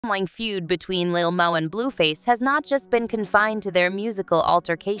Online feud between Lil Mabu and Blueface has not just been confined to their musical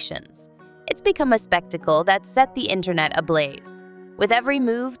altercations. It's become a spectacle that set the internet ablaze. With every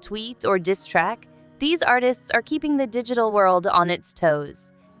move, tweet, or diss track, these artists are keeping the digital world on its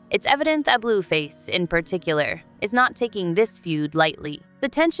toes. It's evident that Blueface, in particular, is not taking this feud lightly. The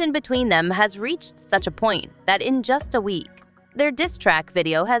tension between them has reached such a point that in just a week, their diss track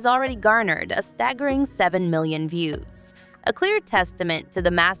video has already garnered a staggering 7 million views. A clear testament to the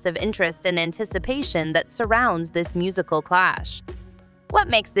massive interest and anticipation that surrounds this musical clash. What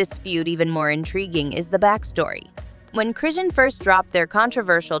makes this feud even more intriguing is the backstory. When chrisean first dropped their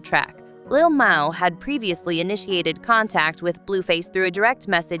controversial track, Lil Mabu had previously initiated contact with Blueface through a direct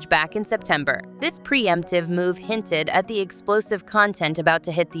message back in September. This preemptive move hinted at the explosive content about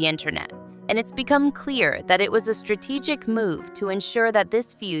to hit the internet, and it's become clear that it was a strategic move to ensure that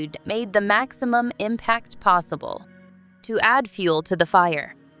this feud made the maximum impact possible. To add fuel to the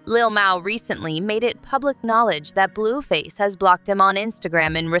fire, Lil Mabu recently made it public knowledge that Blueface has blocked him on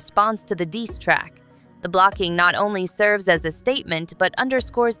Instagram in response to the diss track. The blocking not only serves as a statement but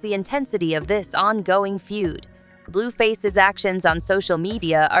underscores the intensity of this ongoing feud. Blueface's actions on social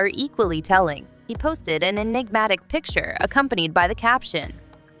media are equally telling. He posted an enigmatic picture accompanied by the caption,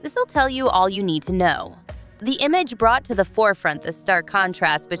 "This'll tell you all you need to know." The image brought to the forefront the stark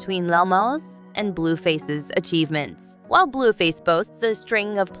contrast between Lil Mabu's and Blueface's achievements. While Blueface boasts a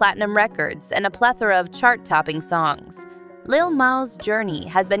string of platinum records and a plethora of chart-topping songs, Lil Mabu's journey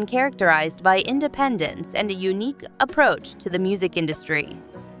has been characterized by independence and a unique approach to the music industry.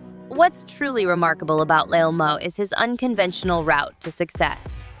 What's truly remarkable about Lil Mabu is his unconventional route to success.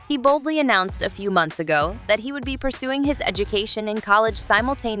 He boldly announced a few months ago that he would be pursuing his education in college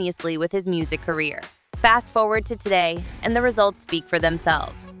simultaneously with his music career. Fast forward to today, and the results speak for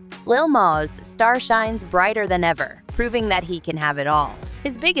themselves. Lil Mabu's star shines brighter than ever, proving that he can have it all.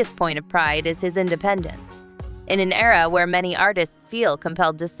 His biggest point of pride is his independence. In an era where many artists feel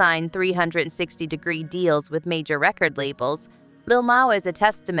compelled to sign 360-degree deals with major record labels, Lil Mabu is a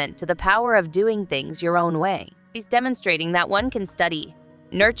testament to the power of doing things your own way. He's demonstrating that one can study,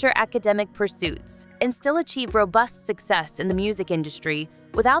 nurture academic pursuits, and still achieve robust success in the music industry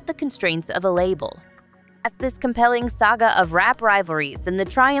without the constraints of a label. As this compelling saga of rap rivalries and the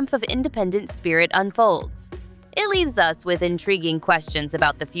triumph of independent spirit unfolds, it leaves us with intriguing questions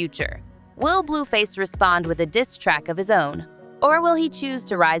about the future. Will Blueface respond with a diss track of his own, or will he choose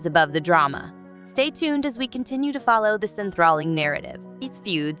to rise above the drama? Stay tuned as we continue to follow this enthralling narrative. This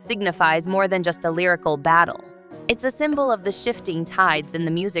feud signifies more than just a lyrical battle. It's a symbol of the shifting tides in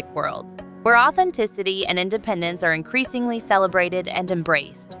the music world, where authenticity and independence are increasingly celebrated and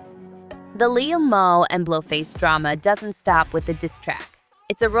embraced. The Lil Mabu and Blueface drama doesn't stop with the diss track.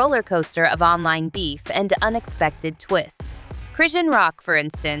 It's a roller coaster of online beef and unexpected twists. chrisean, for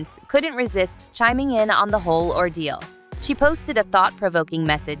instance, couldn't resist chiming in on the whole ordeal. She posted a thought-provoking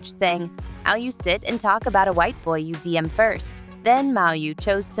message saying, "How you sit and talk about a white boy you DM first. Then Mabu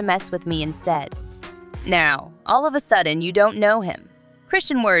chose to mess with me instead. Now, all of a sudden you don't know him."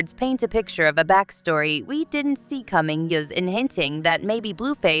 chrisean words paint a picture of a backstory we didn't see coming, in hinting that maybe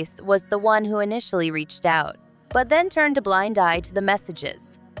Blueface was the one who initially reached out, but then turned a blind eye to the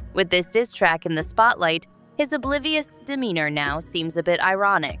messages. With this diss track in the spotlight, his oblivious demeanor now seems a bit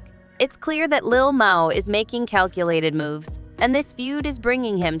ironic. It's clear that Lil Mabu is making calculated moves, and this feud is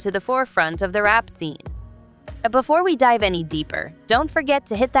bringing him to the forefront of the rap scene. Before we dive any deeper, don't forget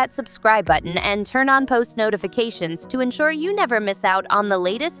to hit that subscribe button and turn on post notifications to ensure you never miss out on the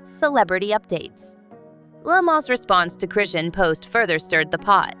latest celebrity updates. Lil Mabu's response to chrisean post further stirred the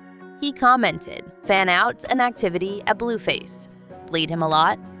pot. He commented, "Fan out an activity at Blueface. Bleed him a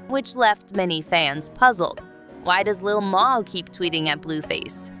lot," which left many fans puzzled. Why does Lil Mabu keep tweeting at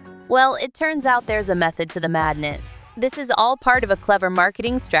Blueface? Well, it turns out there's a method to the madness. This is all part of a clever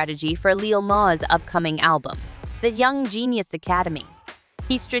marketing strategy for Lil Mabu's upcoming album, The Young Genius Academy.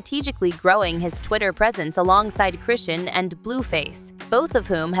 He's strategically growing his Twitter presence alongside chrisean and Blueface, both of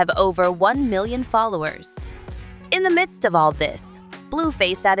whom have over 1 million followers. In the midst of all this,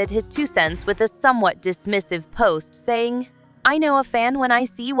 Blueface added his 2 cents with a somewhat dismissive post saying, "I know a fan when I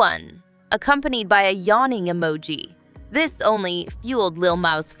see one," accompanied by a yawning emoji. This only fueled Lil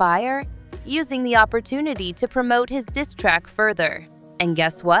Mabu's fire, using the opportunity to promote his diss track further. And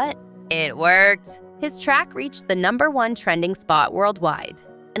guess what? It worked! His track reached the #1 trending spot worldwide,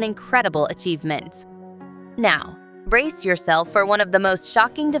 an incredible achievement. Now, brace yourself for one of the most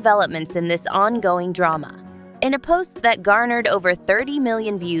shocking developments in this ongoing drama. In a post that garnered over 30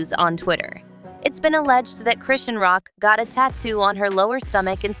 million views on Twitter, it's been alleged that chrisean got a tattoo on her lower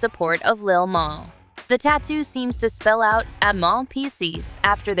stomach in support of Lil Mabu. The tattoo seems to spell out "Amant PCs"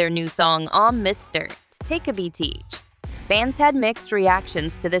 after their new song "On Mr." Take a beat each. Fans had mixed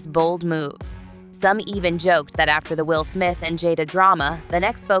reactions to this bold move. Some even joked that after the Will Smith and Jada drama, the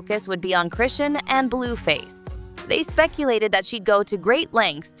next focus would be on Chrisean and Blueface. They speculated that she'd go to great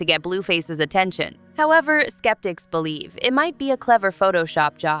lengths to get Blueface's attention. However, skeptics believe it might be a clever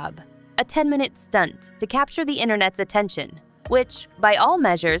Photoshop job, a 10-minute stunt to capture the internet's attention, which, by all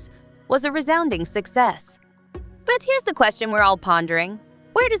measures, was a resounding success. But here's the question we're all pondering.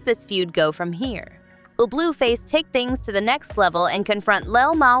 Where does this feud go from here? Will Blueface take things to the next level and confront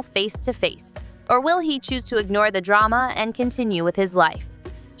Lil Mabu face-to-face? Or will he choose to ignore the drama and continue with his life?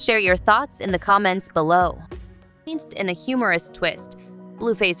 Share your thoughts in the comments below. In a humorous twist,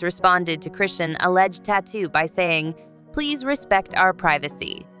 Blueface responded to Chrisean's alleged tattoo by saying, "Please respect our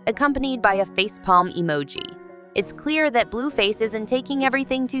privacy," accompanied by a facepalm emoji. It's clear that Blueface isn't taking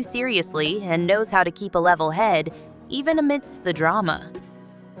everything too seriously and knows how to keep a level head, even amidst the drama.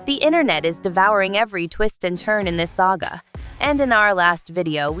 The internet is devouring every twist and turn in this saga, and in our last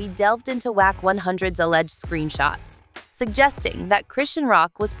video, we delved into Whack 100's alleged screenshots, suggesting that Chrisean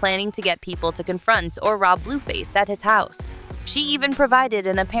Rock was planning to get people to confront or rob Blueface at his house. She even provided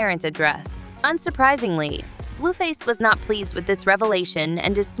an apparent address. Unsurprisingly, Blueface was not pleased with this revelation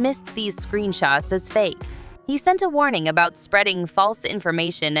and dismissed these screenshots as fake. He sent a warning about spreading false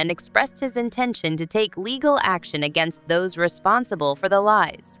information and expressed his intention to take legal action against those responsible for the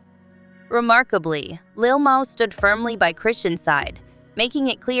lies. Remarkably, Lil Mabu stood firmly by Chrisean's side, making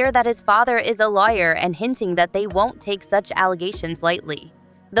it clear that his father is a lawyer and hinting that they won't take such allegations lightly.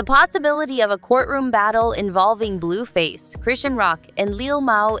 The possibility of a courtroom battle involving Blueface, Chrisean Rock, and Lil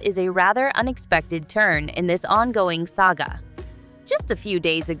Mabu is a rather unexpected turn in this ongoing saga. Just a few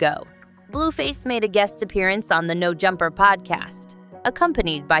days ago, Blueface made a guest appearance on the No Jumper podcast,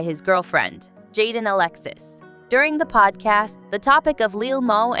 accompanied by his girlfriend, Jaden Alexis. During the podcast, the topic of Lil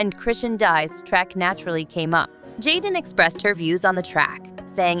Mabu and Chrisean Dies track naturally came up. Jaden expressed her views on the track,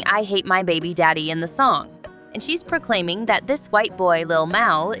 saying, "I hate my baby daddy" in the song, and she's proclaiming that this white boy Lil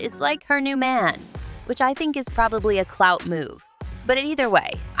Mabu is like her new man, which I think is probably a clout move. But either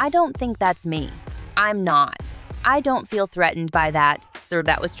way, I don't think that's me. I'm not. I don't feel threatened by that, sir,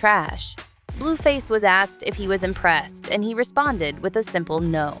 that was trash. Blueface was asked if he was impressed, and he responded with a simple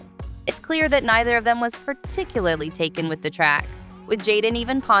no. It's clear that neither of them was particularly taken with the track, with Jaden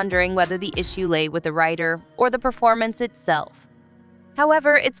even pondering whether the issue lay with the writer or the performance itself.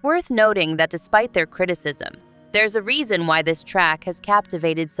 However, it's worth noting that despite their criticism, there's a reason why this track has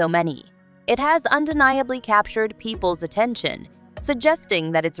captivated so many. It has undeniably captured people's attention,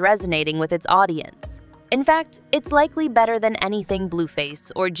 suggesting that it's resonating with its audience. In fact, it's likely better than anything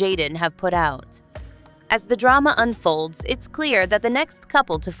Blueface or Jaden have put out. As the drama unfolds, it's clear that the next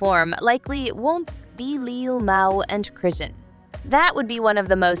couple to form likely won't be Lil Mabu and Chrisean. That would be one of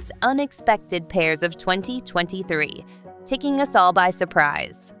the most unexpected pairs of 2023, taking us all by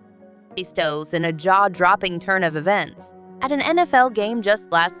surprise. Stows in a jaw-dropping turn of events. At an NFL game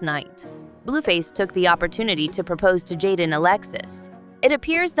just last night, Blueface took the opportunity to propose to Jaden Alexis. It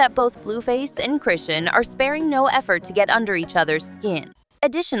appears that both Blueface and Chrisean are sparing no effort to get under each other's skin.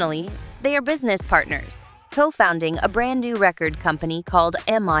 Additionally, they are business partners, co-founding a brand new record company called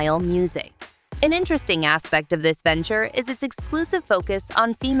Amile Music. An interesting aspect of this venture is its exclusive focus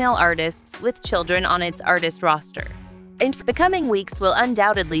on female artists with children on its artist roster. In the coming weeks will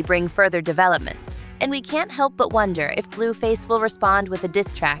undoubtedly bring further developments, and we can't help but wonder if Blueface will respond with a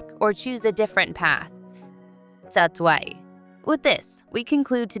diss track or choose a different path. That's why. With this, we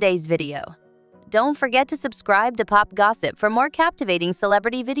conclude today's video. Don't forget to subscribe to Pop Gossip for more captivating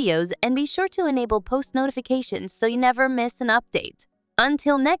celebrity videos, and be sure to enable post notifications so you never miss an update.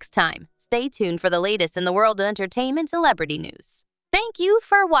 Until next time, stay tuned for the latest in the world of entertainment celebrity news. Thank you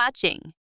for watching.